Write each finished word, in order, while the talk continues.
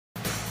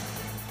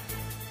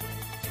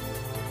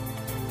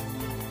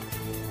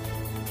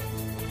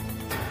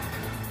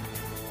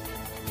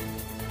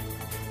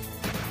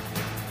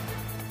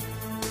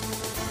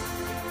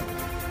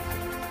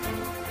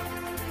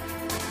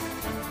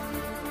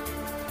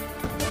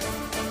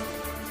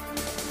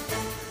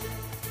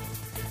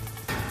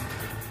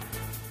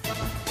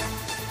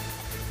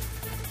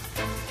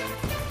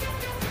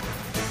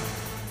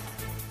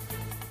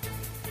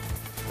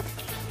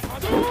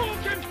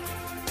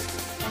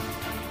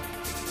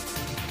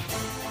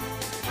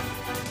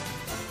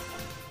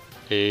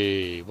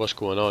Hey, what's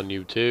going on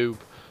YouTube?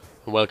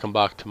 And welcome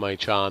back to my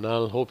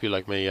channel. Hope you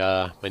like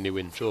my my new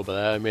intro, but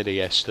I made it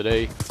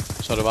yesterday.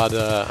 Sort of had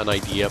an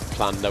idea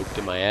planned out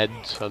in my head,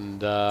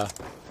 and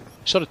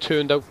sort of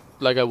turned out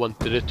like I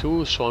wanted it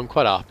to, so I'm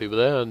quite happy with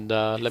it. And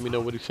let me know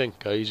what you think,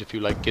 guys. If you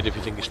like it, if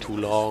you think it's too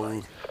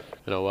long,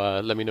 you know,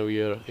 let me know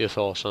your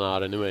thoughts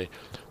on that anyway.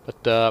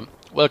 But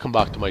welcome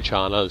back to my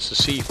channel. It's the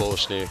C4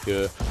 Snake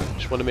here.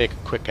 Just want to make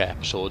a quick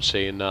episode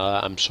saying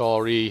I'm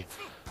sorry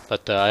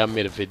that I haven't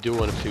made a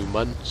video in a few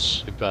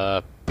months.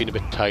 I've been a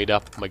bit tied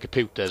up. My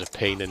computer's a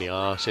pain in the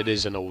arse. It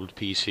is an old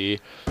PC,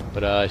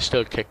 but it's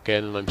still kicking,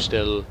 and I'm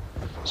still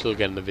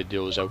getting the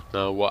videos out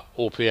now.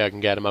 Hopefully I can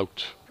get them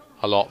out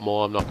a lot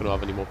more. I'm not going to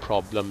have any more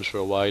problems for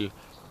a while.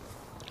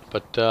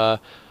 But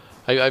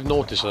I've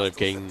noticed that I've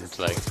gained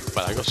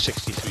I got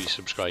 63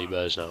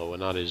 subscribers now,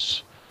 and that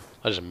is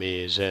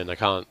amazing. I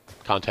can't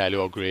tell you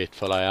how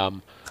grateful I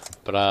am.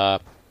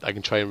 But I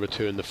can try and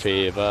return the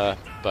favour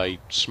by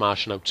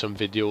smashing out some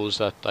videos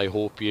that I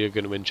hope you're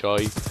going to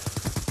enjoy.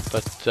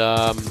 But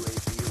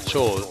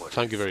so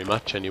thank you very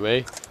much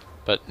anyway.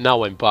 But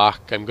now I'm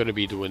back. I'm going to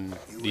be doing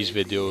these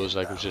videos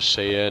like I was just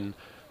saying,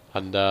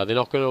 and they're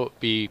not going to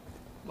be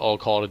all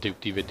Call of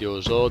Duty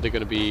videos though. They're going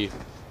to be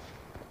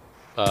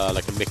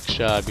like a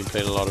mixture. I've been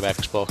playing a lot of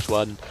Xbox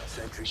One,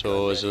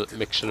 so there's a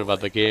mixture of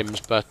other games,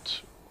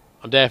 but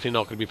I'm definitely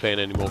not going to be playing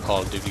any more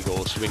Call of Duty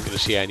Ghosts. You ain't going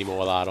to see any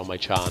more of that on my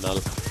channel.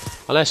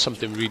 Unless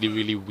something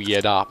really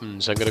weird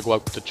happens, I'm gonna go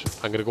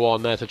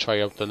on there to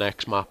try out the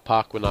next map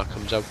pack when that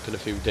comes out in a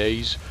few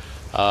days.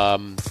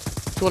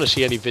 If you want to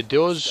see any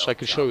videos, I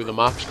can show you the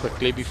maps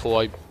quickly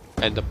before I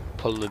end up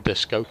pulling the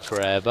disc out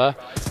forever.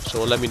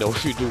 So let me know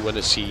if you do want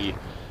to see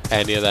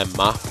any of them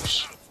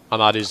maps. And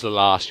that is the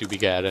last you'll be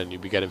getting.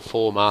 You'll be getting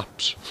 4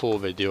 maps, 4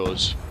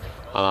 videos,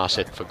 and that's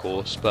it for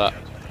Ghosts. But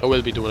I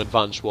will be doing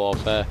Advanced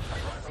Warfare.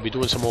 I'll be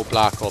doing some more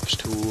Black Ops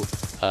 2.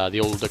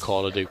 The older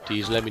Call of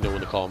Duties. Let me know in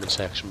the comment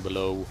section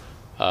below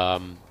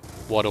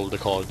what older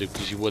Call of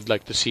Duties you would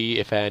like to see,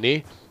 if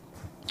any.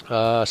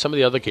 Some of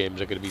the other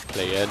games I'm going to be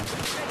playing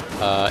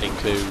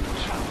include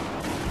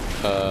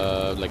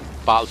like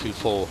Battlefield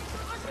 4.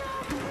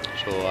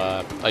 So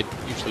I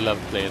used to love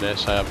playing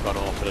this. I have gone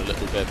off it a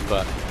little bit,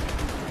 but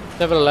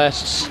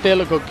nevertheless, it's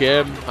still a good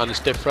game, and it's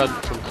different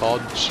from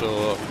COD,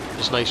 so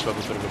it's nice to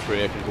have a bit of a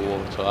break and go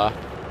over to that.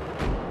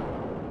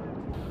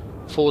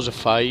 Forza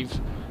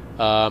 5.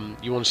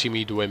 You won't see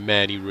me doing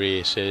many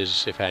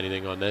races, if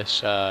anything, on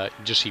this. You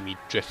just see me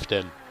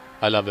drifting.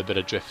 I love a bit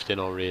of drifting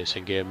on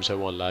racing games, I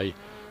won't lie.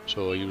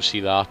 So you'll see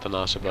that, and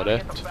that's about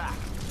it.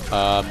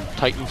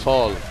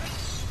 Titanfall,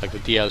 like the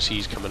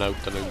DLC's coming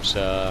out, and it was,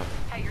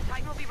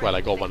 well,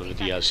 I got one of the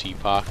DLC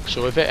packs.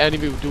 So if any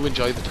of you do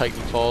enjoy the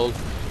Titanfall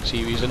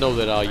series, I know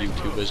there are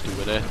YouTubers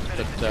doing it,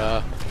 but if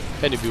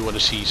any of you want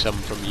to see some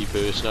from me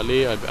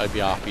personally, I'd be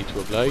happy to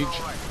oblige.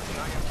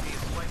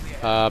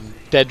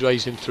 Dead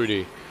Rising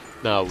 3D.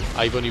 Now,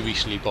 I've only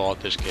recently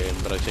bought this game,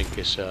 but I think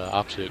it's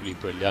absolutely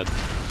brilliant.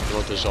 You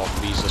know, the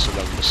zombies that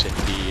surround the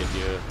city,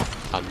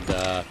 and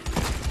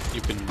you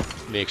can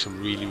make some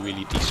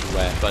really decent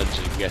weapons,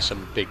 and you can get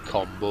some big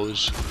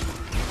combos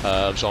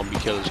of zombie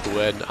kills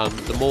going. And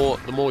the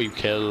more you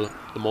kill,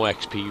 the more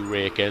XP you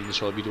rake in.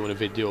 So I'll be doing a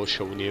video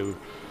showing you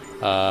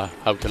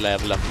how to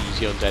level up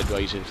easy on Dead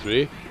Rising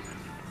 3.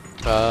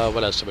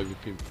 What else have I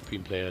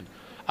been playing?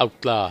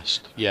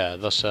 Outlast. Yeah,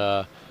 that's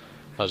a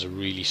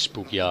really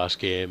spooky ass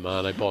game,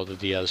 and I bought the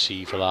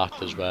DLC for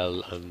that as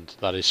well, and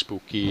that is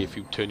spooky. If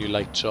you turn your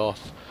lights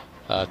off,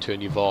 turn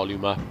your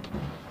volume up.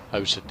 I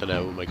was sitting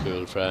there with my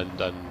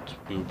girlfriend and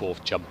we were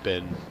both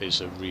jumping.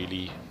 It's a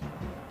really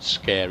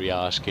scary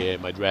ass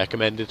game. I'd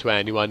recommend it to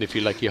anyone if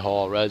you like your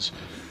horrors,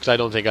 because I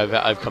don't think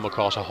I've come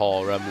across a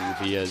horror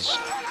movie as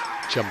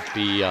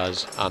jumpy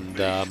and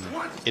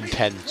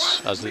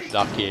intense as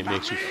that game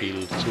makes you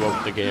feel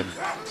throughout the game.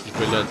 It's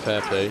brilliant, fair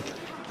play.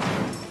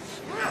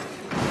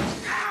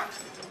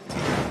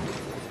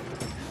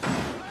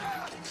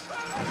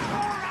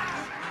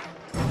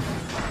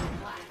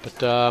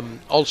 But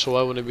also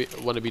I want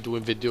to be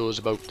doing videos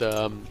about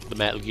the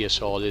Metal Gear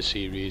Solid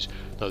series.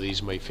 Now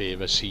these are my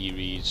favourite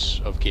series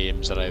of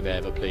games that I've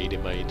ever played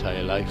in my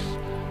entire life.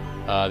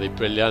 They're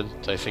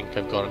brilliant. I think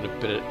I've got a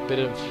bit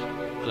of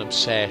an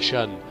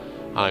obsession,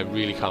 and I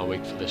really can't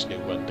wait for this new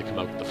one to come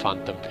out, the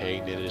Phantom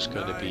Pain. It is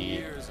going to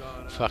be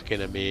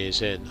fucking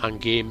amazing. And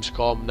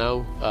Gamescom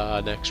now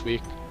next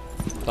week,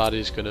 that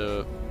is going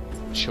to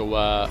show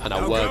an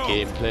hour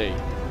gameplay.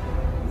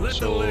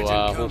 So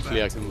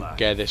hopefully I can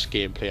get this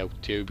gameplay out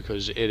to you,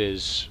 because it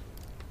is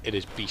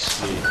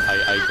beastly.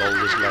 I've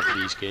always loved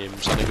these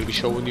games, and I'm going to be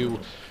showing you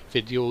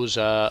videos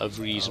of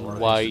reasons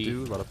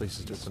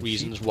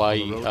why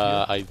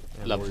I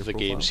love the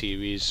game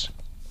series.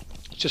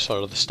 Just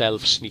sort of the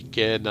stealth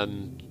sneaking,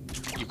 and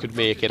you could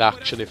make it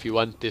action if you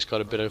want. It's got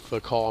a bit of a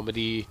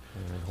comedy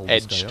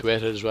edge to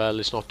it as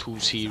well. It's not too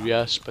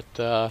serious,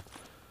 but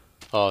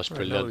oh, it's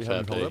brilliant.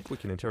 Fair play. We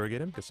can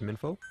interrogate him, get some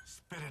info.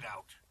 Spit it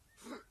out.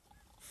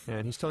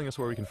 And he's telling us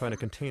where we can find a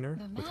container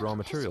with raw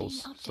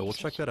materials, so we'll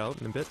check that out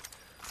in a bit.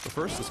 But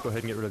first, let's go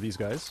ahead and get rid of these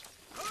guys.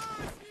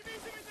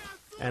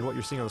 And what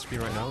you're seeing on the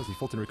screen right now is the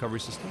Fulton recovery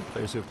system.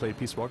 Players who have played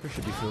Peace Walker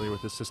should be familiar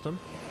with this system.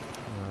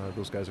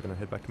 Those guys are going to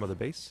head back to Mother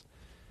Base.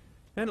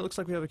 And it looks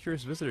like we have a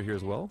curious visitor here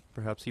as well.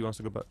 Perhaps he wants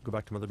to go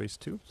back to Mother Base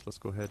too, so let's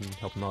go ahead and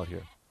help him out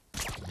here.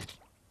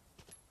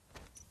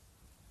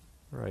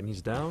 Alright, and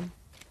he's down.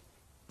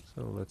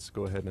 So let's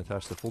go ahead and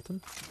attach the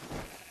Fulton.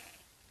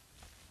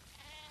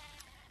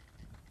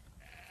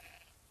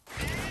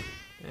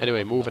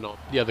 Anyway, moving on.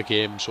 The other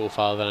game so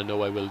far that I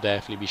know I will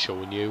definitely be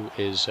showing you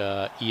is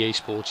EA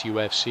Sports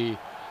UFC.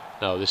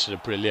 Now, this is a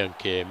brilliant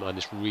game and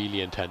it's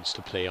really intense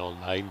to play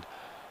online.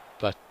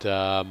 But,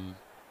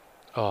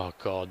 oh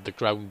god, the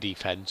ground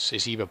defense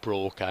is either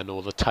broken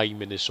or the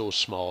timing is so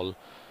small.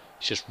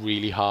 It's just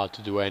really hard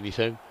to do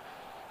anything.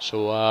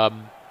 So,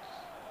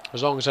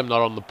 as long as I'm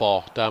not on the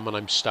bottom and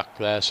I'm stuck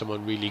there,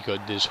 someone really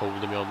good is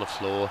holding me on the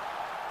floor.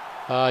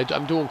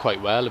 I'm doing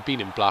quite well. I've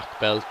been in black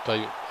belt.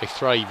 I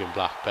thrive in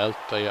black belt.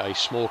 I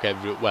smoke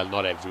well,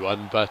 not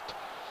everyone, but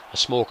I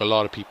smoke a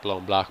lot of people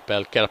on black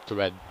belt. Get up to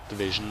red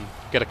division,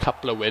 get a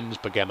couple of wins,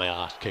 but get my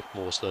ass kicked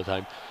most of the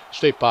time.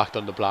 Straight back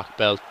down the black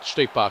belt,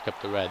 straight back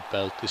up to red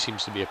belt. There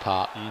seems to be a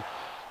pattern,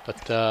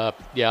 but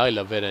yeah, I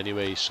love it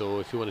anyway. So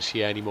if you want to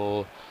see any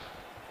more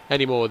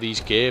of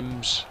these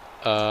games,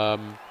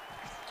 I'm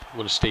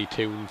going to stay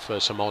tuned for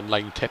some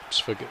online tips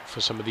for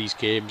some of these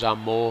games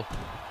and more.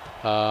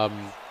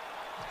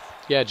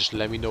 Yeah, just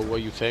let me know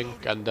what you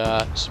think, and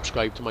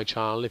subscribe to my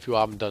channel if you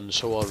haven't done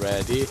so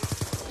already,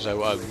 because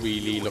I'm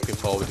really looking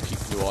forward to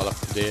keeping you all up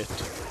to date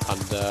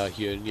and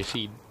hearing your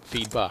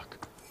feedback.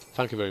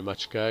 Thank you very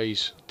much,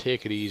 guys.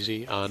 Take it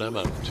easy, and I'm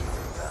out.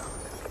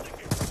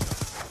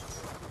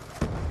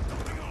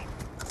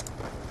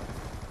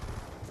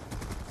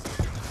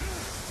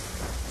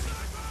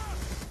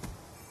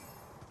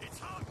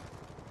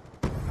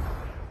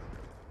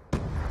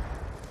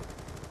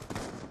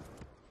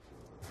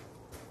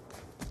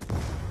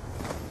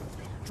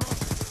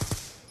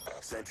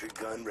 Sentry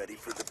gun ready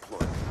for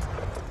deployment.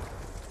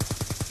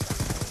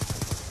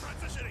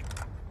 Transitioning.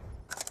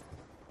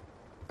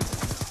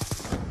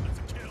 That's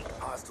a kill.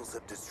 Hostiles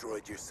have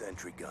destroyed your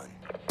sentry gun.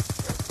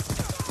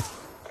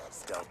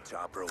 Stealth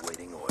chopper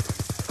awaiting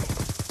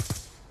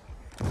orders.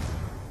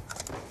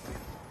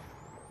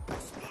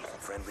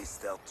 Friendly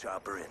stealth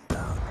chopper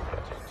inbound.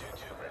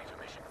 2-2-2 ready for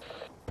mission.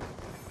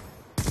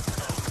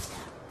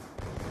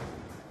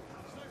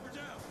 Sniper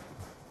down.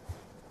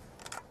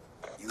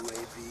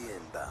 UAV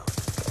inbound.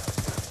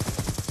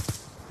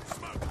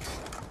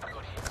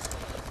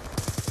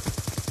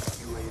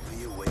 UAV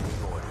awaiting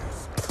orders.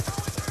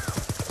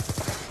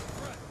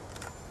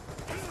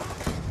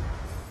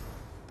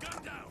 Gun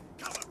down,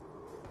 cover.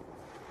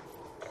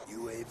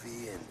 UAV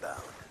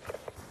inbound.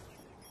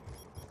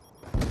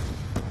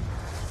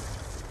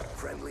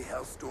 Friendly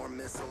Hellstorm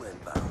missile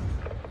inbound.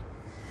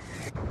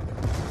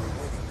 We're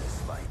winning this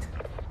fight.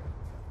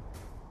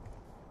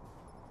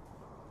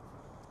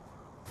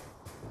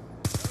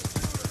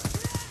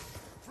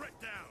 Threat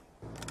down.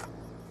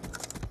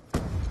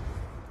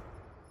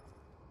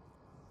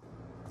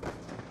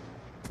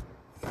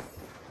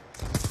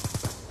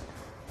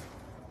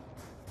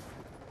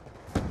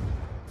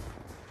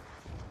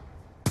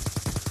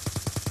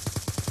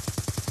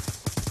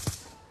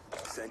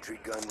 Sentry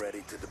gun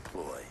ready to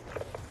deploy.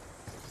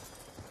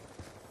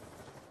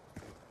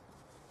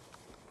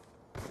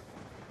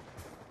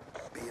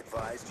 Be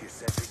advised, your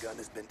sentry gun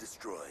has been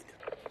destroyed.